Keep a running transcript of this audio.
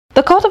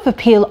The Court of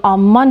Appeal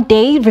on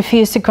Monday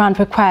refused to grant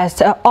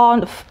requests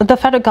on the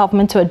federal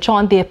government to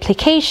adjourn the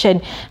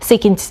application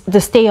seeking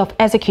the stay of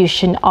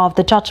execution of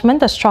the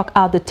judgment that struck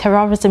out the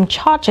terrorism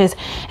charges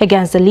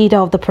against the leader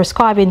of the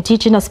proscribed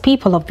indigenous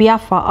people of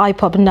Biafra,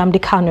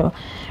 NNAMDI KANU.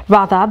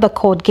 Rather, the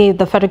court gave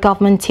the federal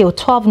government till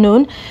 12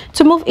 noon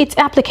to move its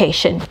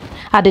application.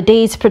 At the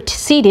day's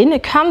proceeding,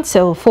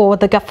 counsel for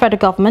the federal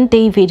government,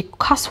 David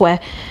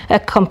Kaswe,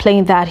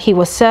 complained that he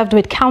was served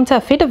with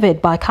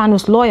counter-affidavit by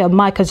KANU's lawyer,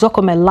 Michael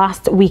Zokome,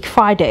 last week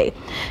Friday.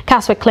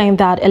 Kaswe claimed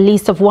that a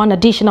list of one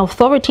additional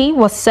authority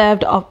was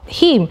served of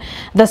him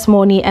this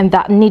morning and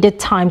that needed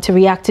time to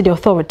react to the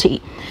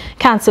authority.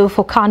 Counsel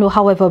for KANU,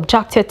 however,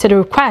 objected to the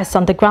request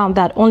on the ground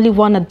that only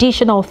one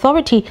additional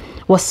authority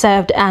was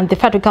served and the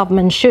federal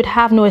government should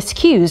have no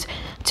excuse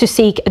to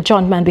seek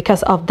adjournment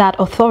because of that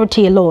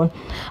authority alone.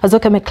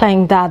 Zokome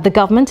claimed that the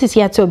government is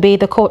yet to obey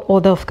the court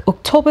order of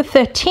October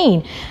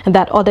 13 and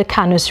that ordered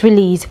KANU's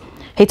release.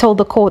 He told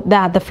the court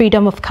that the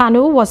freedom of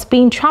KANU was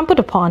being trampled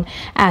upon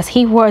as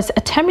he was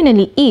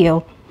terminally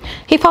ill.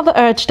 He further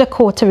urged the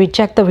court to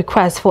reject the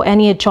request for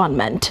any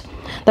adjournment.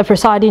 The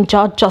presiding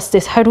judge,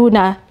 Justice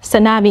Haruna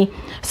Sanami,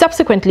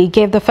 subsequently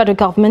gave the federal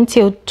government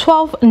till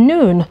 12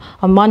 noon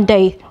on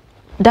Monday,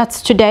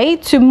 that's today,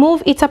 to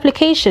move its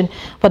application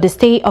for the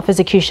stay of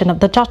execution of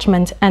the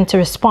judgment and to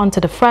respond to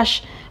the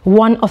fresh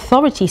one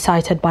authority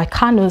cited by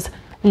KANU's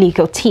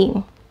legal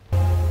team.